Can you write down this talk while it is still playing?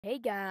Hey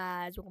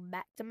guys, welcome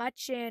back to my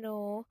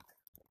channel.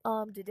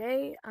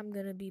 Today I'm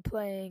gonna be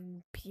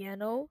playing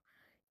piano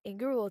in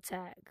Gorilla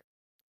Tag.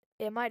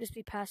 It might just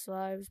be past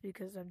lives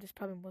because I'm just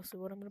probably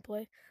mostly what I'm gonna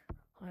play.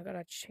 Oh, I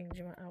gotta change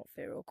my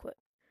outfit real quick.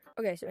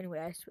 Okay, so anyway,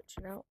 I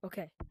switched now.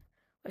 Okay,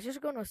 let's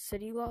just go to a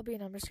city lobby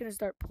and I'm just gonna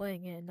start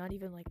playing it and not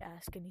even like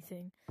ask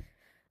anything.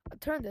 I'll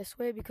turn this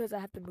way because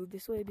I have to move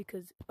this way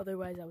because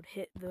otherwise I would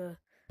hit the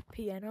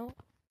piano.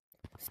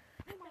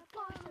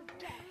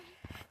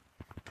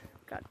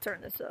 Gotta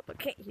turn this up. I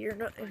can't hear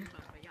nothing.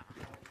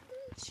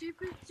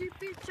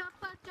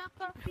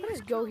 I'll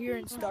just go here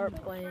and start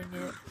playing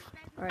it.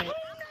 Alright.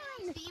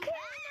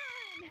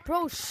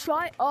 Bro,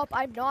 shut up.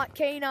 I'm not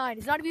K9.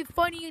 It's not even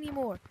funny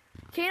anymore.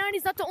 K9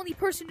 is not the only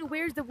person who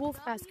wears the wolf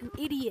mask, you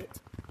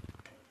idiot.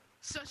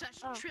 Such a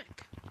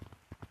trick.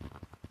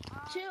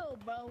 Chill,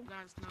 bro.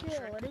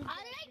 Chill. I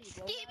like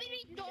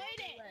Skibidi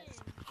Toilet.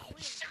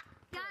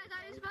 Guys,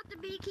 I was about the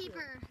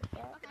beekeeper. The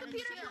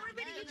computer if you want to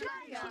be It's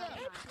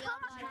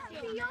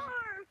VR.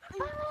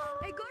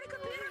 Hey, go to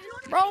computer if you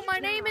want to Bro, my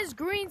name is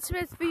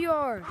Greensmith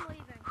VR.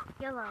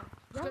 Yellow.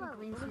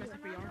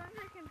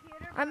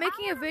 I'm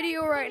making a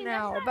video right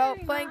now about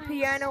playing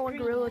piano and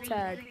Gorilla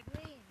Tag.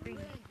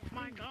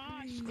 My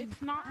gosh,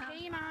 it's not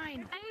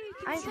K9.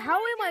 How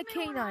am I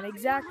K9?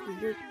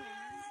 Exactly.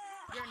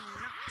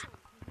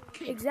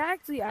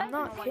 Exactly, I'm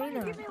not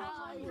K9.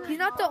 He's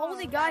not the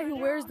only guy who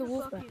wears the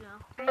wolf mask. He's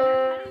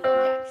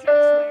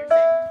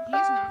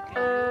not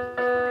K9.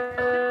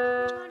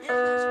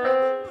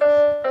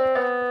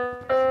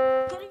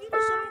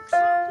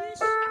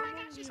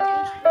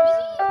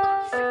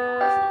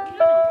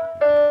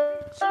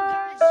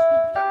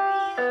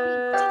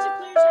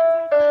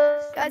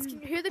 Guys,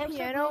 can you hear the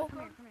piano?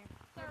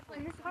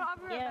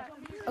 Yeah.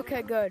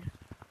 Okay, good.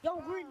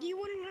 Yo, do you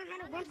want to learn how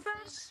to run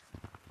fast?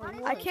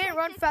 I can't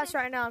run fast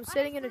right now. I'm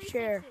sitting in a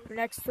chair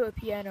next to a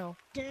piano.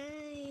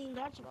 Dang,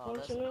 that's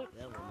unfortunate.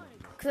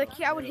 Because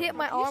I would hit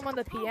my arm on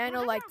the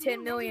piano like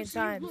 10 million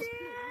times.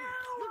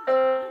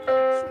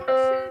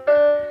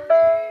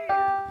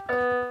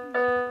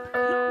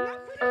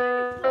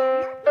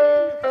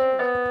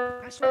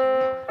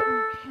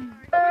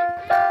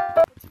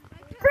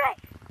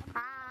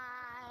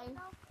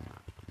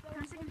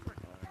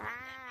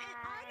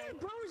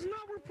 Bro's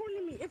not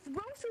reporting me. If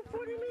Bro's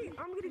reporting me,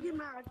 I'm gonna get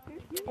mad.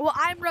 Well,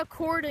 I'm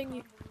recording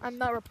you. I'm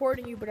not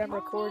reporting you, but I'm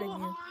recording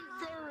you.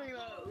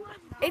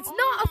 It's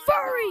not a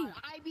furry!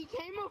 I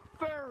became a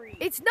furry.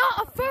 It's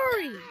not a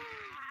furry!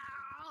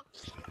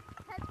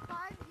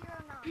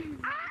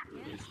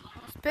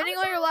 Spending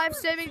all your life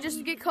saving just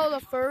to get called a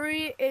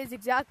furry is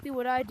exactly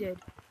what I did.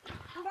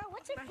 Bro,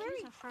 what's a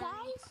furry,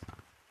 guys?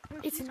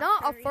 It's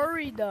not a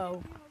furry,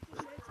 though.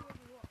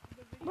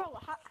 Bro,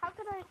 how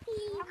could I?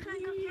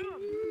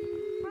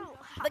 Bro,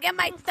 Look at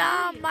my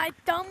thumb. My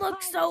thumb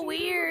looks so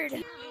weird.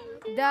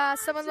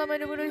 Someone let me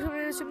know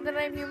that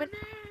I'm human.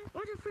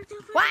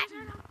 What?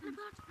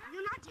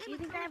 you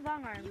think I have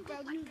long arms?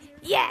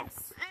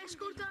 Yes.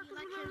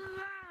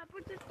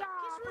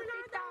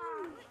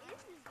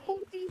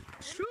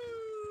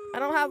 I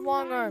don't have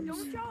long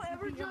arms.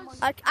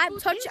 I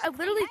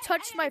literally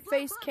touched my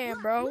face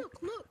cam, bro.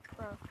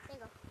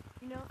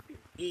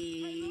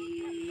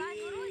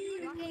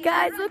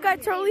 Guys, look, I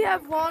totally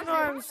have long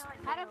arms.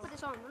 How do I put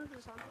this on? Let me put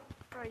this on.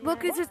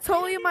 Look, it's just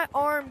totally in my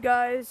arm,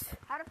 guys.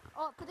 How do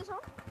put this on?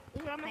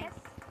 Is it on my head?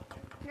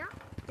 No?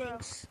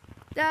 Thanks.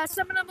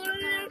 Someone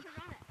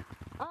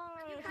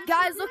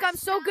Guys, look, I'm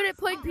so good at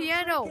playing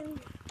piano.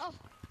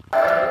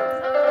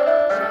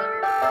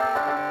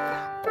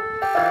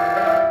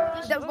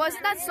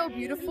 Wasn't that so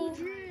beautiful?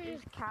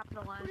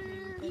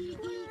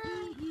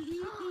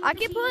 I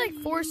can play like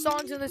 4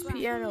 songs on this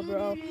piano,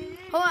 bro.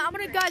 Hold on,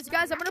 guys,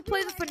 I'm gonna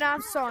play the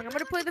FNAF song. I'm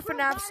gonna play the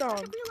FNAF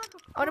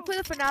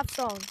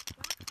song.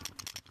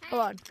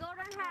 Hold on.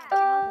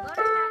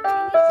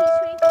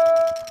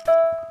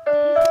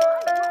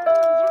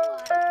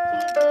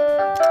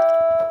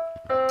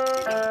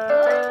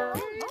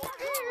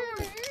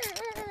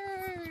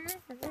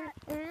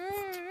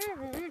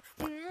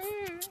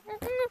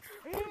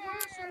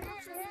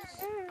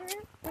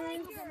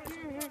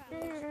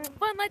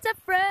 One Nights at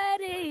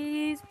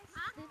Freddy's.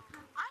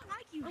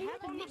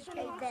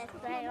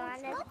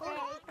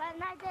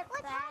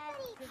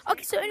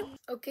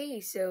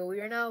 Okay, so we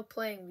are now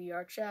playing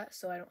VR chat,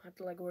 so I don't have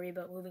to like worry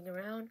about moving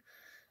around.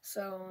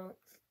 So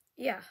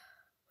yeah.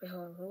 Wait,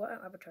 hold on. Who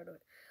avatar do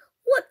it?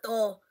 What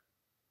the?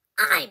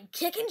 I'm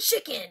kicking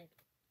chicken.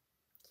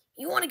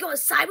 You want to go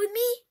inside with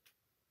me?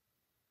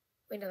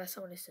 Wait, no, that's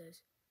not what it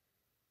says.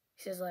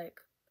 He says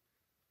like,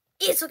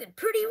 it's looking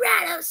pretty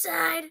rad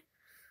outside.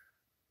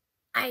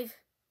 I've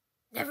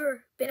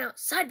never been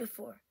outside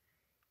before.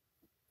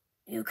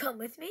 You come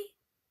with me?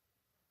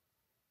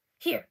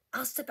 Here,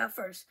 I'll step out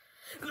first.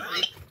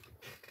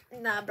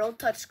 Nah, bro,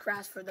 touch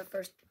grass for the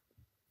first.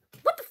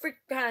 What the freak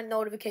kind of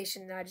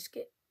notification did I just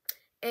get?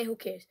 And who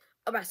cares?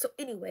 Alright, so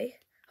anyway,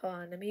 hold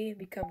on, let me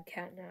become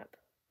Catnap.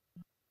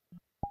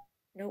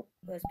 Nope,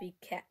 let's be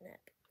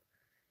Catnap.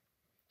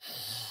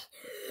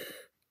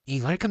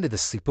 You want to come to the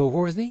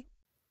sleepover with me?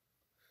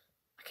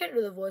 I can't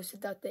do the voice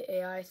without the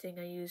AI thing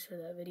I used for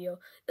that video.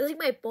 It's like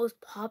my most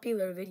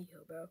popular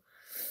video, bro.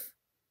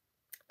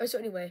 So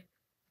anyway,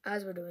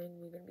 as we're doing,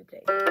 we're gonna be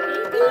playing.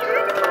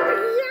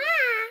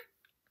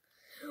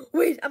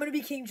 Wait, I'm gonna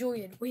be King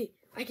Julian. Wait,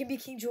 I can be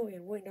King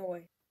Julian. Wait, no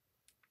way.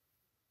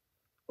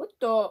 What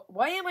the?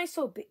 Why am I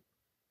so big?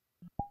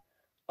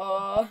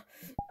 I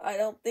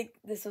don't think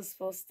this was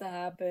supposed to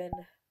happen.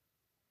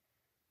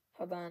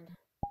 Hold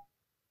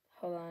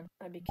on.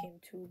 I became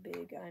too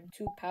big. I'm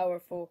too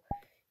powerful.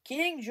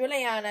 King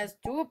Julian is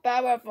too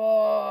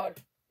powerful.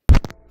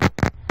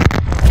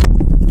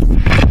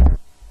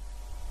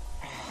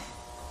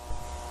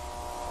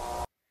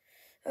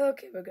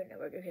 Okay, we're good now.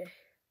 We're good. Okay.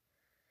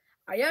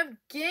 I am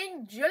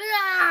King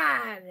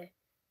Julian!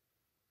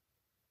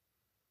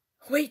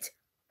 Wait!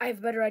 I have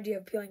a better idea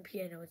of playing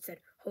piano instead.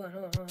 Hold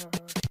on.